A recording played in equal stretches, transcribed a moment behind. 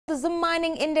The Zim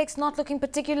mining index not looking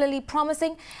particularly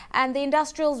promising and the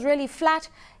industrials really flat.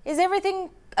 Is everything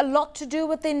a lot to do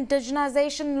with the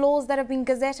indigenization laws that have been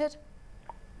gazetted?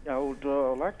 I would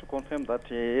like to confirm that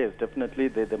yes, definitely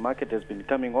the market has been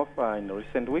coming off in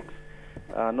recent weeks,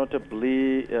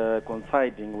 notably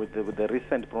coinciding with the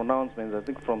recent pronouncements, I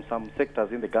think, from some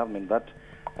sectors in the government that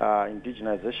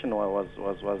indigenization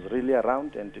was really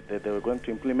around and they were going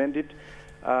to implement it.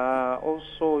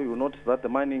 Also, you notice that the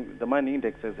mining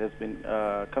index has been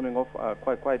coming off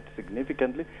quite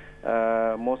significantly.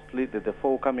 Mostly the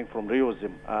fall coming from Rio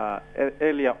Zim.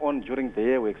 Earlier on during the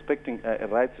year, we're expecting a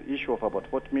rights issue of about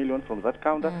 40 million from that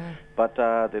counter, but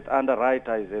the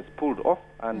underwriter has pulled off,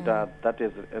 and that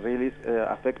has really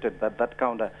affected that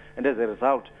counter. And as a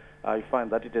result, you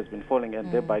find that it has been falling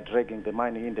and thereby dragging the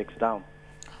mining index down.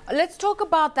 Let's talk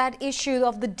about that issue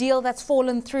of the deal that's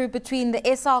fallen through between the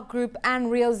SR Group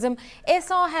and Rio Zim.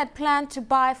 SR had planned to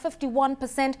buy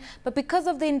 51%, but because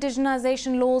of the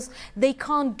indigenization laws, they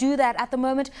can't do that at the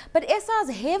moment. But SR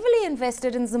is heavily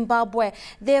invested in Zimbabwe.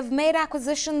 They've made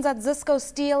acquisitions at Zisco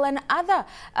Steel and other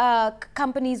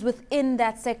companies within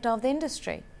that sector of the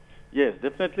industry. Yes,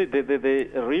 definitely. The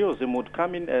Rio Zim would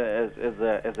come in as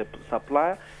a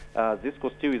supplier.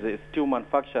 Zisco Steel is a steel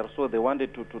manufacturer, so they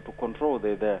wanted to control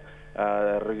the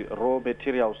raw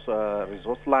materials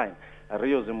resource line.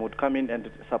 Rio Zim would come in and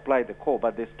supply the coal,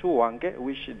 but there's Wange,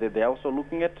 which they're also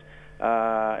looking at,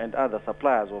 and other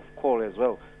suppliers of coal as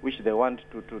well, which they want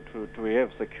to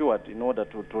have secured in order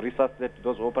to resuscitate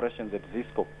those operations at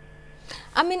Zisco.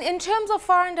 I mean, in terms of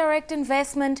foreign direct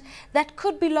investment that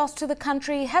could be lost to the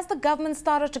country, has the government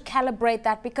started to calibrate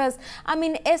that? Because, I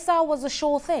mean, SR was a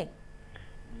sure thing.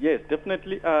 Yes,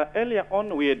 definitely. Earlier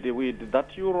on, we had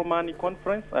that Euro Money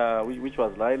conference, which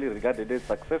was highly regarded as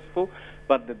successful.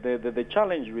 But the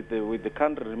challenge with the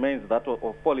country remains that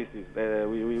of policies.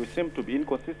 We seem to be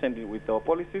inconsistent with our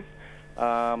policies,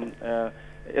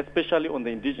 especially on the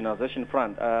indigenization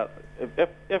front.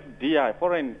 FDI,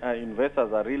 foreign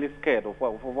investors, are really scared of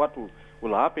what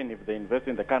will happen if they invest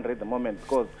in the country at the moment,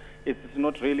 because it's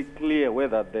not really clear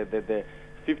whether the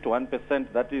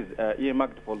 51% that is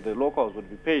earmarked for the locals would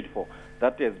be paid for.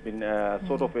 That has been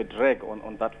sort of a drag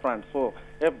on that front. So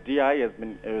FDI has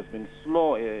been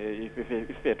slow,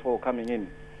 if at all, coming in.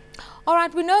 All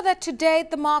right, we know that today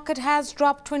the market has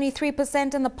dropped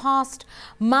 23% in the past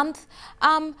month,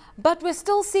 but we're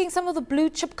still seeing some of the blue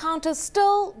chip counters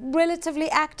still relatively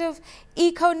active.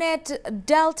 Econet,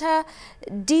 Delta,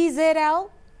 DZL.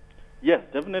 Yes,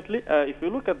 definitely. If you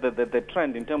look at the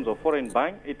trend in terms of foreign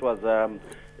buying, it was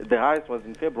the highest was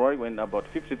in February, when about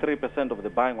 53% of the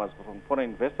buying was from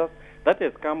foreign investors. That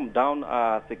has come down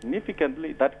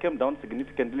significantly. That came down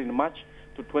significantly in March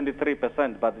to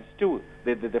 23%, but still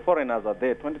the foreigners are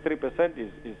there.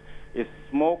 23% is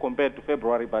small compared to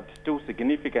February, but still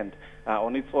significant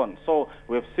on its own. So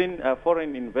we've seen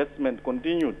foreign investment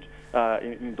continued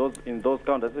in those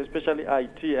counters, especially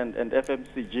IT and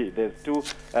FMCG. There's still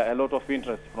a lot of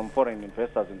interest from foreign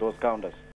investors in those counters.